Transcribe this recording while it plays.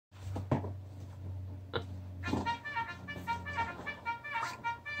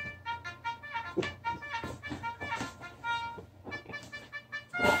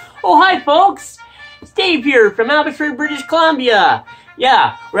Oh, hi, folks. It's Dave here from Abbotsford, British Columbia.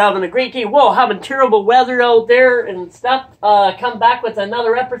 Yeah, we're having a great day. Whoa, having terrible weather out there and stuff. Come back with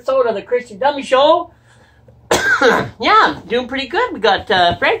another episode of the Christian Dummy Show. Yeah, doing pretty good. We got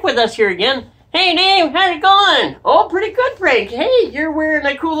Frank with us here again. Hey, Dave, how's it going? Oh, pretty good, Frank. Hey, you're wearing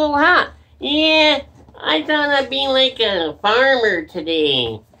a cool little hat. Yeah, I thought I'd be like a farmer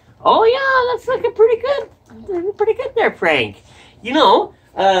today. Oh, yeah, that's looking pretty good. Pretty good there, Frank. You know,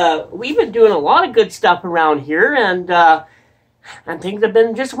 we've been doing a lot of good stuff around here, and things have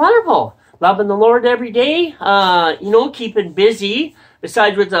been just wonderful. Loving the Lord every day, keeping busy,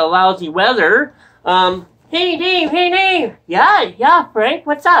 besides with the lousy weather. Hey, Dave. Yeah, Frank,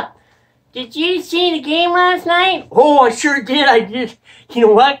 what's up? Did you see the game last night? Oh, I sure did. I did. You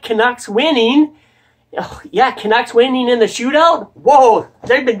know what? Canucks winning. Oh, yeah, Canucks winning in the shootout? Whoa,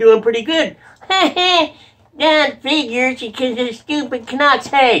 they've been doing pretty good. That figures because of the stupid Canucks.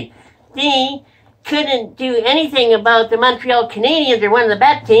 Hey, they couldn't do anything about the Montreal Canadiens. They're one of the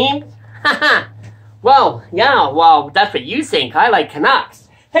best teams. Well, that's what you think. I like Canucks.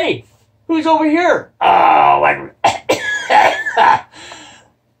 Hey, who's over here? Oh,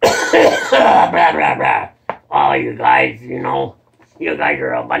 Oh, you guys, you guys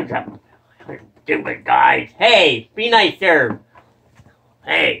are a bunch of stupid guys. Hey, be nice there.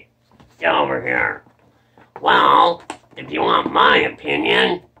 Hey, get over here. Well, if you want my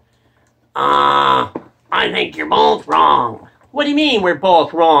opinion, I think you're both wrong. What do you mean we're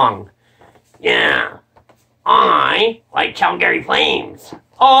both wrong? Yeah, I like Calgary Flames.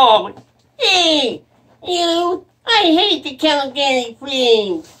 Oh, hey, I hate the Calgary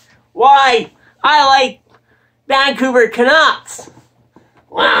Flames. Why? I like Vancouver Canucks.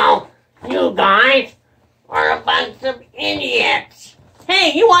 Well, you guys are a bunch of idiots.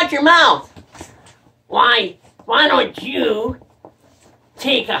 Hey, you watch your mouth. Why don't you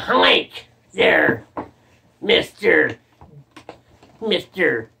take a hike there, Mr.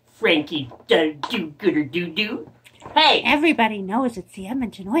 Frankie Do-Gooder-Doo-Doo? Hey! Everybody knows it's the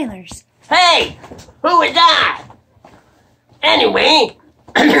Edmonton Oilers. Hey! Who is that? Anyway,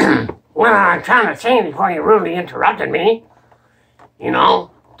 what I'm trying to say before you rudely interrupted me,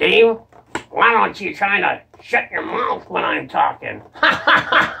 Dave, why don't you try to shut your mouth when I'm talking?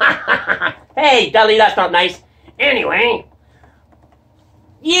 Hey, Dudley, that's not nice. Anyway,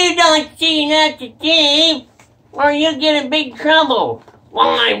 you don't say that to Dave, or you'll get in big trouble.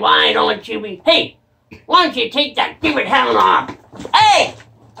 Why don't you be... Hey, why don't you take that stupid helmet off? Hey!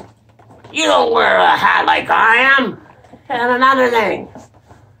 You don't wear a hat like I am. And another thing,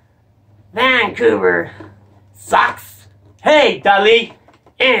 Vancouver sucks. Hey, Dudley,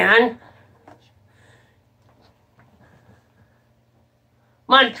 and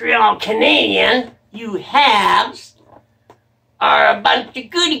Montreal Canadiens, you halves, are a bunch of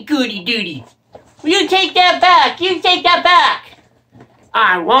goody duties. Will you take that back? You take that back.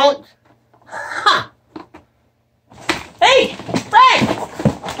 I won't. Huh. Hey, Frank!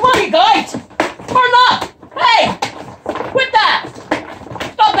 Come on, you guys! Turn up! Hey! Quit that!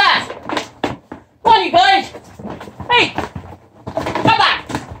 Stop that! Come on, you guys! Hey! Come back!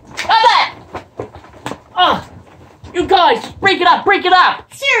 Come back! Oh, you guys, break it up!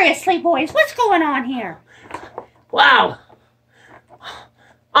 Seriously, boys, what's going on here? Wow.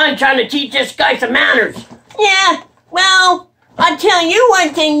 I'm trying to teach this guy some manners. Yeah, well, I'll tell you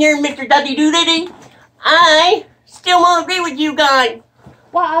one thing there, Mr. Dudley Doodity. I still won't agree with you guys.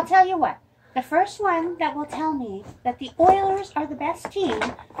 Well, I'll tell you what. The first one that will tell me that the Oilers are the best team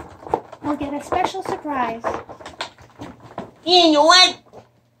will get a special surprise. You know what?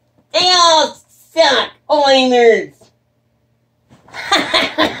 They all suck, Oilers.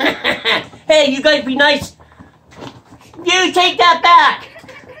 Hey, you guys be nice. You take that back.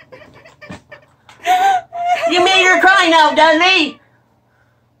 You made her cry now, Dudley.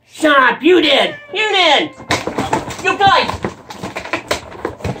 Shut up, you did. You guys,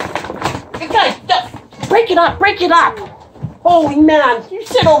 break it up. Holy man, you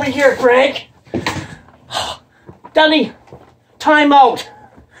sit over here, Frank. Dudley, time out.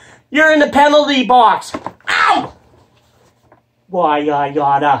 You're in the penalty box. Ow! Why,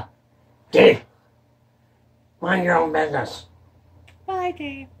 yada. Dave, mind your own business. Bye,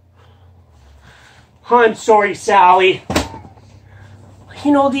 Dave. I'm sorry, Sally.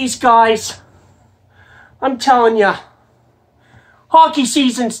 These guys, I'm telling you, hockey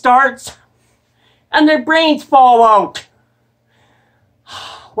season starts and their brains fall out.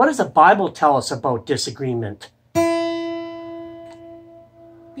 What does the Bible tell us about disagreement? Be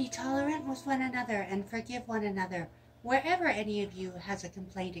tolerant with one another and forgive one another wherever any of you has a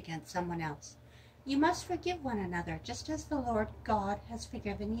complaint against someone else. You must forgive one another, just as the Lord God has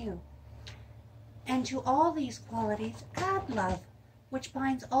forgiven you. And to all these qualities add love, which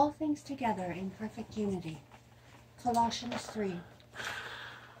binds all things together in perfect unity. Colossians 3.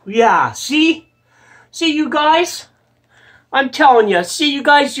 Yeah, see? See, you guys? I'm telling you, see, you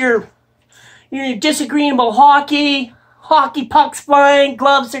guys, you're disagreeing about hockey. Hockey puck's flying,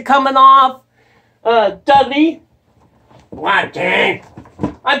 gloves are coming off. Dudley? What, dang?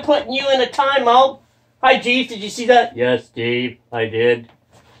 I'm putting you in a timeout. Hi, Chief, did you see that? Yes, Dave, I did.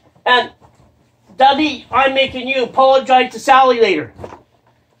 And, Dudley, I'm making you apologize to Sally later.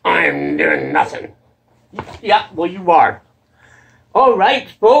 I'm doing nothing. Yeah, well, you are. All right,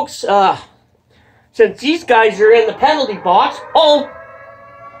 folks, since these guys are in the penalty box, oh,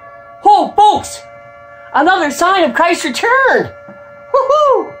 folks, another sign of Christ's return.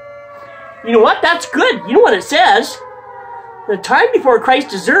 Woohoo! You know what? That's good. You know what it says? The time before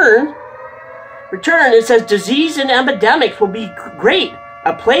Christ's return, it says disease and epidemics will be great.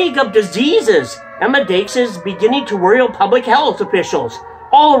 A plague of diseases, epidemics is beginning to worry public health officials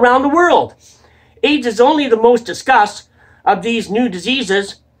all around the world. AIDS is only the most discussed of these new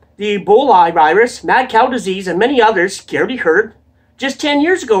diseases. The Ebola virus, mad cow disease, and many others scarcely heard just 10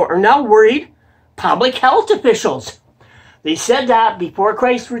 years ago are now worried public health officials. They said that before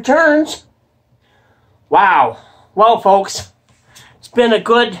Christ returns. Wow. Well, folks, it's been a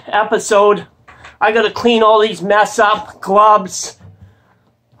good episode. I gotta clean all these mess up, gloves,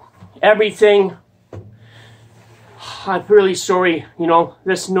 everything. I'm really sorry, you know,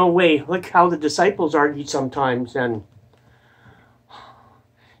 there's no way. Look how the disciples argue sometimes, and,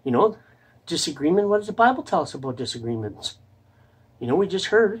 you know, disagreement, what does the Bible tell us about disagreements? You know, we just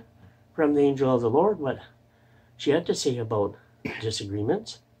heard from the angel of the Lord what she had to say about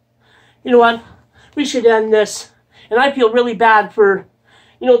disagreements. You know what? We should end this. And I feel really bad for,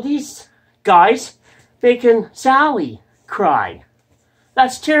 you know, these guys making Sally cry.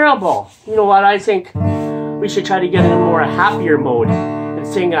 That's terrible. You know what? I think we should try to get in a happier mode and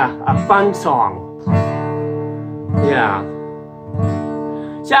sing a fun song. Yeah.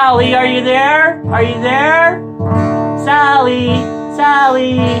 Sally, are you there? Are you there? Sally,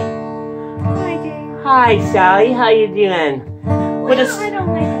 Sally. Hi, Dave. Hi, Sally. How you doing? Well, I don't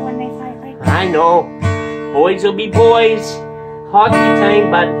like it when they fight like that. I know. Boys will be boys. Hockey time,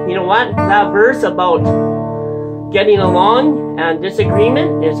 but you know what? That verse about getting along and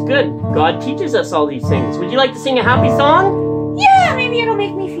disagreement is good. God teaches us all these things. Would you like to sing a happy song? Yeah, maybe it'll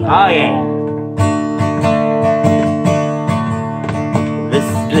make me feel Okay.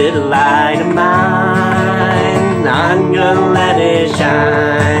 This little light of mine, I'm gonna let it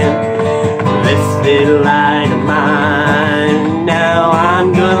shine. This little light of mine, now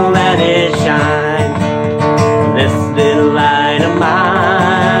I'm gonna let it shine. This little light of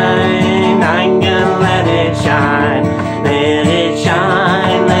mine, I'm gonna let it shine. Let it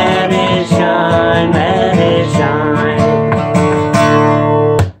shine, let it shine, let it shine.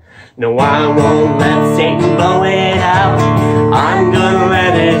 No, I won't let Satan blow it out. I'm gonna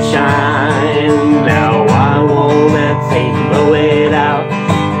let it shine. No, I won't let Satan blow it out.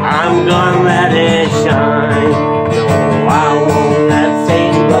 I'm gonna let it shine. No, I won't let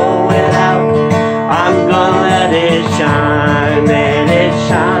Satan blow it out. I'm gonna let it shine. Let it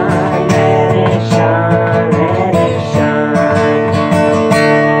shine, let it shine, let it shine.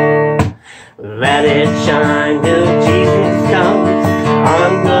 Let it shine till Jesus comes.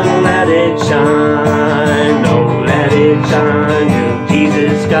 I'm gonna let it shine. No, let it shine till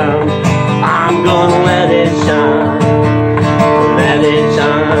Jesus comes. I'm gonna let it shine. Let it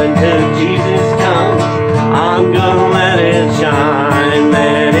shine till Jesus comes. I'm gonna let it shine.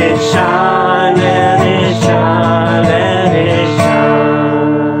 Let it shine, let it shine, let it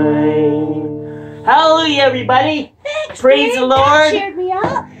shine. Hallelujah, everybody. Thanks, Praise Dave. the That Lord. cheered me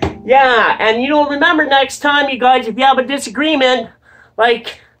up. Yeah, and you know, remember next time, you guys, if you have a disagreement,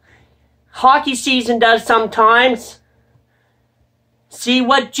 like hockey season does sometimes, see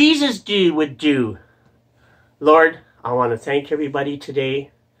what Jesus would do. Lord, I want to thank everybody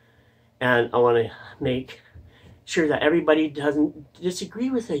today, and I want to make sure that everybody doesn't disagree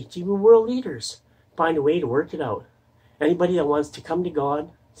with it, even world leaders. Find a way to work it out. Anybody that wants to come to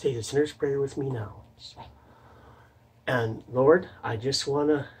God, say the sinner's prayer with me now. And Lord, I just want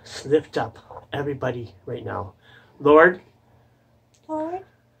to lift up everybody right now. Lord, Lord,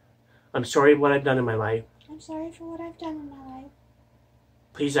 I'm sorry for what I've done in my life. I'm sorry for what I've done in my life.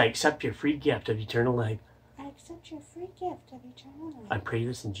 Please, I accept your free gift of eternal life. I accept your free gift of eternal life. I pray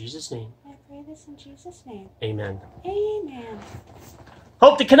this in Jesus' name. I pray this in Jesus' name. Amen. Amen.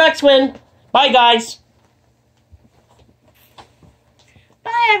 Hope the Canucks win. Bye, guys.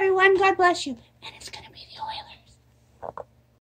 Bye, everyone. God bless you. and it's going to